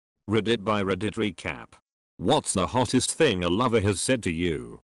Reddit by Reddit recap. What's the hottest thing a lover has said to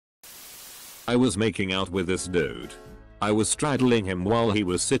you? I was making out with this dude. I was straddling him while he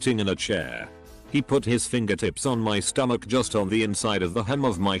was sitting in a chair. He put his fingertips on my stomach just on the inside of the hem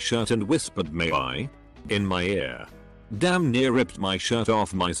of my shirt and whispered "may I?" in my ear. Damn near ripped my shirt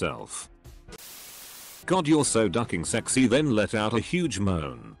off myself. God, you're so ducking sexy, then let out a huge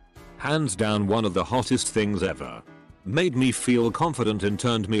moan. Hands down one of the hottest things ever. Made me feel confident and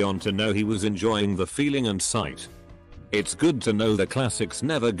turned me on to know he was enjoying the feeling and sight. It's good to know the classics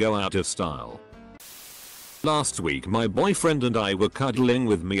never go out of style. Last week my boyfriend and I were cuddling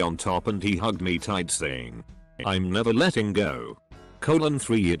with me on top and he hugged me tight saying, "I'm never letting go."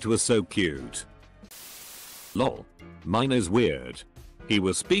 :3 It was so cute. Lol. Mine is weird. He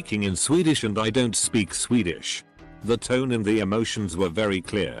was speaking in Swedish and I don't speak Swedish. The tone and the emotions were very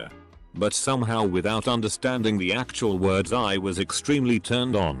clear. But somehow without understanding the actual words I was extremely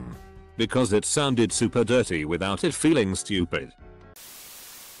turned on. Because it sounded super dirty without it feeling stupid.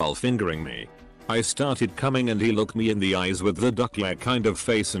 While fingering me, I started coming and he looked me in the eyes with the duck yeah kind of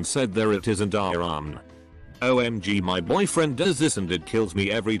face and said, "There it isn't our arm." OMG, my boyfriend does this and it kills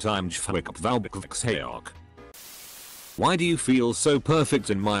me every time. Why do you feel so perfect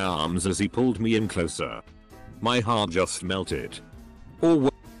in my arms? As he pulled me in closer. My heart just melted.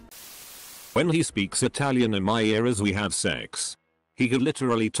 Or when he speaks Italian in my ear as we have sex. He could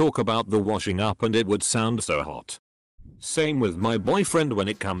literally talk about the washing up and it would sound so hot. Same with my boyfriend when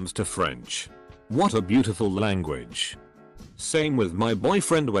it comes to French. What a beautiful language. Same with my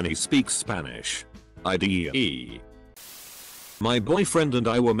boyfriend when he speaks Spanish. IDE. My boyfriend and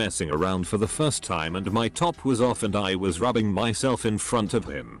I were messing around for the first time and my top was off and I was rubbing myself in front of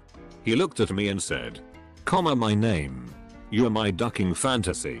him. He looked at me and said, "My name. You're my ducking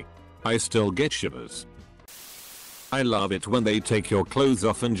fantasy." I still get shivers. I love it when they take your clothes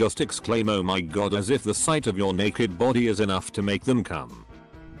off and just exclaim "oh my god," as if the sight of your naked body is enough to make them come.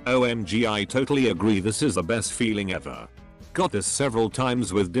 OMG, I totally agree, this is the best feeling ever. Got this several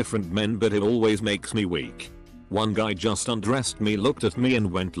times with different men but it always makes me weak. One guy just undressed me, looked at me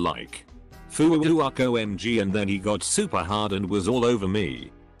and went like, "Foo-uck OMG," and then he got super hard and was all over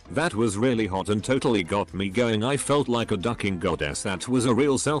me. That was really hot and totally got me going. I felt like a ducking goddess. That was a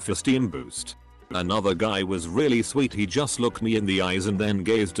real self-esteem boost. Another guy was really sweet. He just looked me in the eyes and then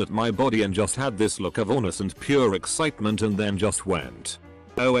gazed at my body and just had this look of awesomeness and pure excitement and then just went,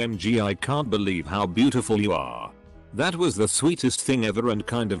 "OMG, I can't believe how beautiful you are." That was the sweetest thing ever and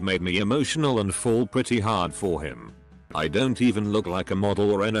kind of made me emotional and fall pretty hard for him. I don't even look like a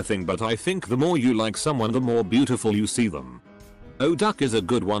model or anything, but I think the more you like someone the more beautiful you see them. Oh, duck is a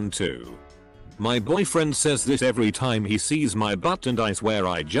good one too. My boyfriend says this every time he sees my butt and I swear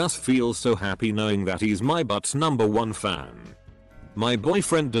I just feel so happy knowing that he's my butt's #1 fan. My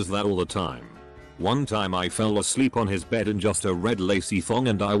boyfriend does that all the time. One time I fell asleep on his bed in just a red lacy thong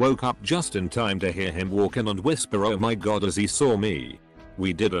and I woke up just in time to hear him walk in and whisper "oh my god" as he saw me.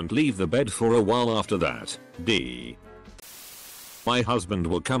 We didn't leave the bed for a while after that. D. My husband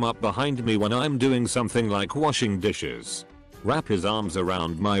will come up behind me when I'm doing something like washing dishes. Wrap his arms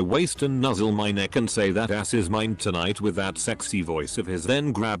around my waist and nuzzle my neck and say "that ass is mine tonight" with that sexy voice of his,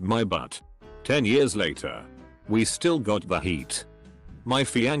 then grab my butt. 10 years later. We still got the heat. My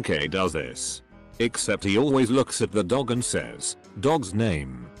fiancé does this. Except he always looks at the dog and says, "Dog's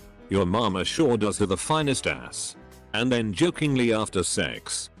name. Your mama sure does have the finest ass." And then jokingly after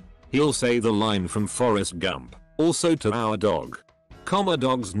sex, he'll say the line from Forrest Gump, also to our dog.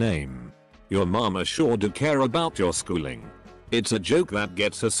 "Dog's name. Your mama sure do care about your schooling." It's a joke that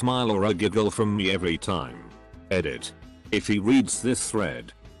gets a smile or a giggle from me every time. Edit. If he reads this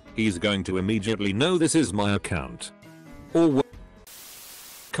thread, he's going to immediately know this is my account. Or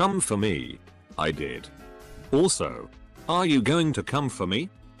come for me. I did. Also, are you going to come for me?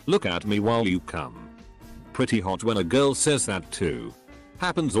 Look at me while you come. Pretty hot when a girl says that too.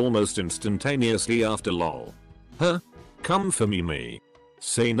 Happens almost instantaneously after lol. Huh? Come for me.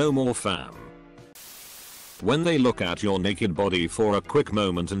 Say no more fam. When they look at your naked body for a quick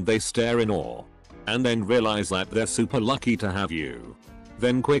moment and they stare in awe. And then realize that they're super lucky to have you.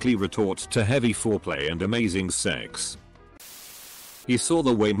 Then quickly retort to heavy foreplay and amazing sex. He saw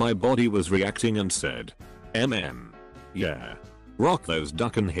the way my body was reacting and said, yeah. Rock those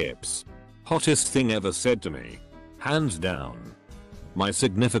duckin' hips. Hottest thing ever said to me. Hands down. My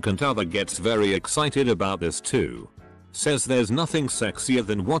significant other gets very excited about this too. Says there's nothing sexier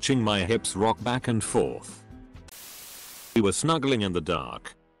than watching my hips rock back and forth. We were snuggling in the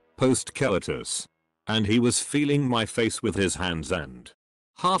dark. Post-coitus. And he was feeling my face with his hands and,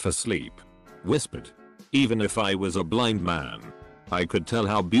 half asleep, whispered, "Even if I was a blind man, I could tell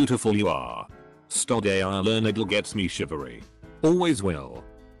how beautiful you are. Stodday I learn it'll gets me shivery. Always will.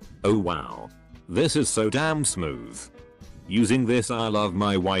 Oh wow. This is so damn smooth. Using this I love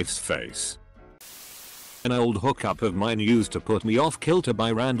my wife's face. An old hookup of mine used to put me off kilter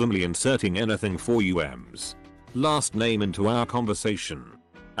by randomly inserting anything for UM's last name into our conversation.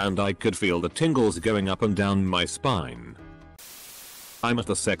 And I could feel the tingles going up and down my spine. I'm at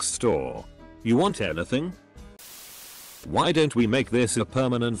the sex store. You want anything? Why don't we make this a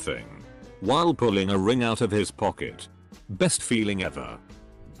permanent thing? While pulling a ring out of his pocket. Best feeling ever.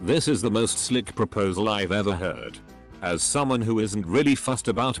 This is the most slick proposal I've ever heard. As someone who isn't really fussed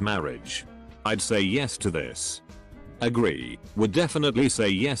about marriage, I'd say yes to this. Agree, would definitely say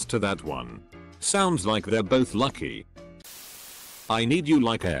yes to that one. Sounds like they're both lucky. I need you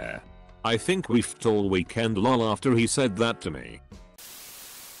like air. I think we f'd all weekend lol after he said that to me.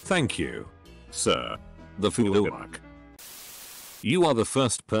 Thank you, sir. The fuck. You are the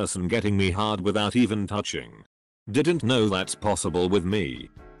first person getting me hard without even touching. Didn't know that's possible with me.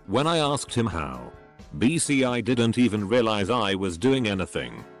 When I asked him how, BC I didn't even realize I was doing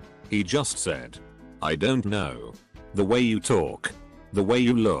anything. He just said, I don't know. The way you talk, the way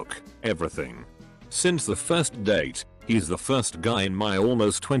you look, everything. Since the first date, he's the first guy in my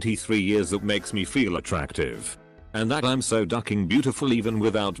almost 23 years that makes me feel attractive. And that I'm so ducking beautiful even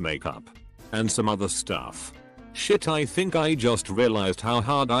without makeup. And some other stuff. Shit, I think I just realized how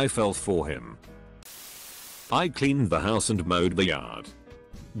hard I fell for him. I cleaned the house and mowed the yard.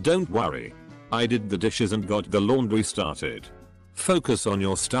 Don't worry. I did the dishes and got the laundry started. Focus on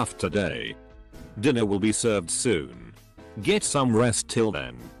your stuff today. Dinner will be served soon. Get some rest till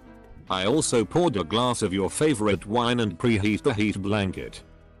then. I also poured a glass of your favorite wine and preheat the heat blanket.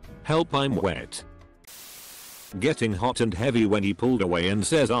 Help, I'm wet. Getting hot and heavy when he pulled away and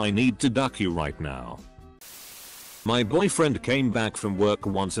says I need to duck you right now. My boyfriend came back from work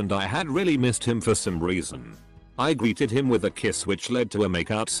once and I had really missed him for some reason. I greeted him with a kiss which led to a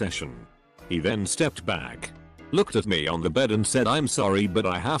makeout session. He then stepped back, looked at me on the bed and said I'm sorry but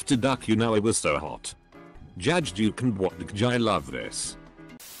I have to duck you now, it was so hot. Judge Duke and what I love this.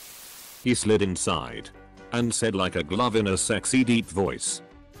 He slid inside and said like a glove in a sexy deep voice,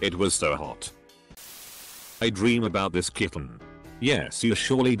 it was so hot. I dream about this kitten. Yes, you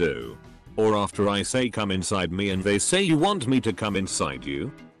surely do. Or after I say come inside me and they say you want me to come inside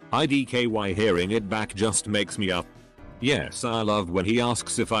you. IDKY, hearing it back just makes me up. Yes, I love when he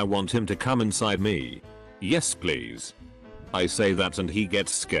asks if I want him to come inside me. Yes please. I say that and he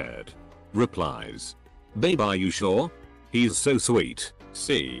gets scared. Replies, babe are you sure? He's so sweet,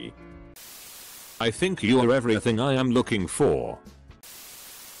 see? I think you're everything I am looking for.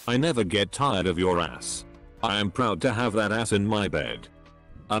 I never get tired of your ass. I am proud to have that ass in my bed.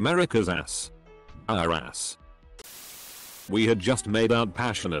 America's ass. Our ass. We had just made out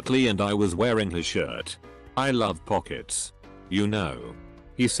passionately and I was wearing his shirt. I love pockets. You know.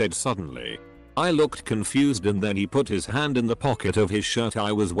 He said suddenly. I looked confused and then he put his hand in the pocket of his shirt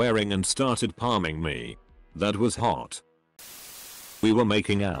I was wearing and started palming me. That was hot. We were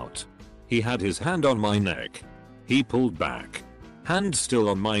making out. He had his hand on my neck. He pulled back. Hand still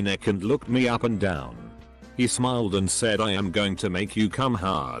on my neck and looked me up and down. He smiled and said I am going to make you come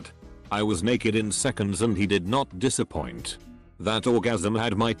hard. I was naked in seconds and he did not disappoint. That orgasm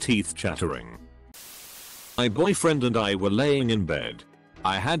had my teeth chattering. My boyfriend and I were laying in bed.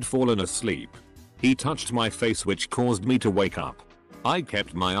 I had fallen asleep. He touched my face which caused me to wake up. I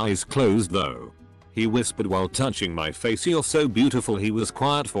kept my eyes closed though. He whispered while touching my face, you're so beautiful. He was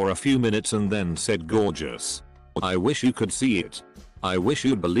quiet for a few minutes and then said gorgeous. I wish you could see it. I wish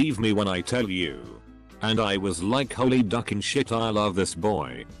you'd believe me when I tell you. And I was like holy ducking shit, I love this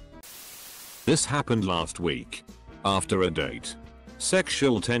boy. This happened last week. After a date.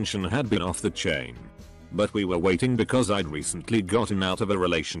 Sexual tension had been off the chain. But we were waiting because I'd recently gotten out of a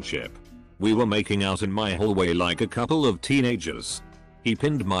relationship. We were making out in my hallway like a couple of teenagers. He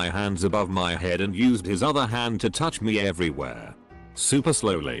pinned my hands above my head and used his other hand to touch me everywhere. Super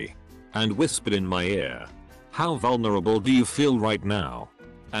slowly. And whispered in my ear. How vulnerable do you feel right now?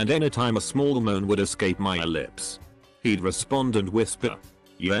 And anytime a small moan would escape my lips, he'd respond and whisper,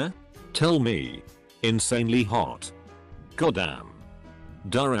 yeah? Tell me. Insanely hot. Goddamn.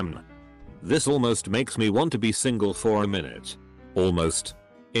 Durham. This almost makes me want to be single for a minute. Almost.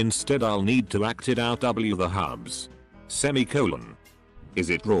 Instead I'll need to act it out. W the hubs. Semicolon. Is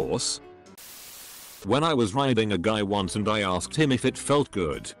it Ross? When I was riding a guy once and I asked him if it felt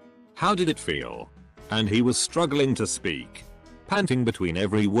good. How did it feel? And he was struggling to speak. Panting between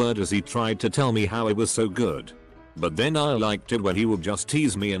every word as he tried to tell me how it was so good. But then I liked it when he would just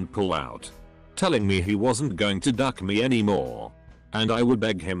tease me and pull out. Telling me he wasn't going to duck me anymore. and I would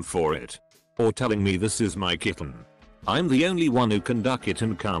beg him for it. Or telling me this is my kitten. I'm the only one who can duck it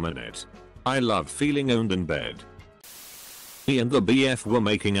and calm in it. I love feeling owned in bed. Me and the BF were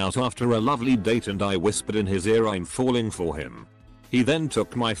making out after a lovely date and I whispered in his ear I'm falling for him. He then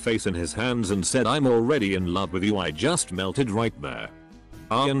took my face in his hands and said I'm already in love with you. I just melted right there.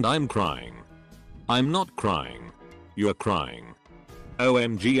 And I'm crying. I'm not crying. You're crying.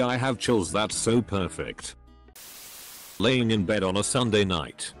 OMG, I have chills, that's so perfect. Laying in bed on a Sunday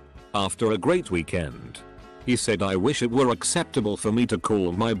night. After a great weekend. He said I wish it were acceptable for me to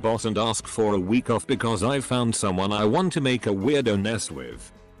call my boss and ask for a week off because I found someone I want to make a weirdo nest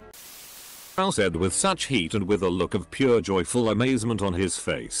with. Al said with such heat and with a look of pure joyful amazement on his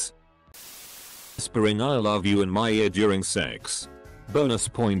face. Whispering I love you in my ear during sex. Bonus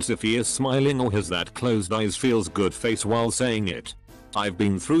points if he is smiling or has that closed eyes feels good face while saying it. I've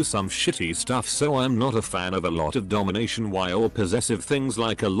been through some shitty stuff, so I'm not a fan of a lot of domination or possessive things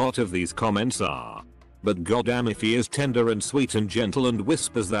like a lot of these comments are. But goddamn, if he is tender and sweet and gentle and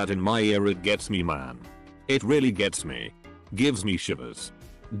whispers that in my ear, it gets me, man. It really gets me. Gives me shivers.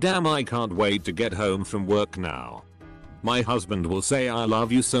 Damn, I can't wait to get home from work now. My husband will say I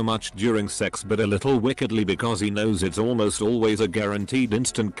love you so much during sex, but a little wickedly because he knows it's almost always a guaranteed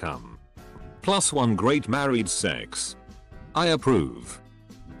instant cum. Plus one great married sex. I approve.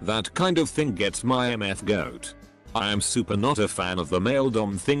 That kind of thing gets my MF goat. I am super not a fan of the male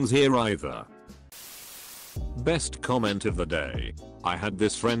dom things here either. Best comment of the day. I had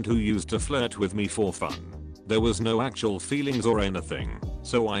this friend who used to flirt with me for fun. There was no actual feelings or anything,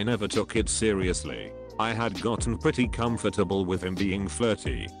 so I never took it seriously. I had gotten pretty comfortable with him being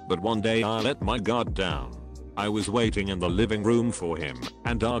flirty, but one day I let my guard down. I was waiting in the living room for him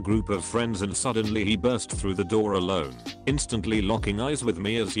and our group of friends, and suddenly he burst through the door alone, instantly locking eyes with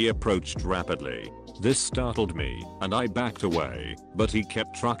me as he approached rapidly. This startled me and I backed away, but he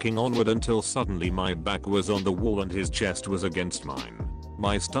kept trucking onward until suddenly my back was on the wall and his chest was against mine.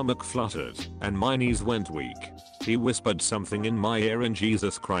 My stomach fluttered and my knees went weak. He whispered something in my ear and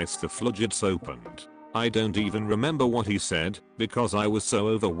Jesus Christ, the floodgates opened. I don't even remember what he said because I was so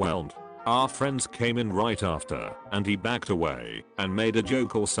overwhelmed. Our friends came in right after and he backed away and made a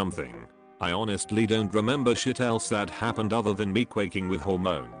joke or something. I honestly don't remember shit else that happened other than me quaking with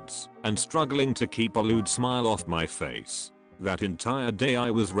hormones and struggling to keep a lewd smile off my face. That entire day I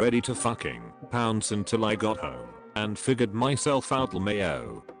was ready to fucking pounce until I got home and figured myself out,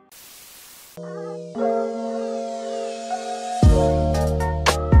 lmao.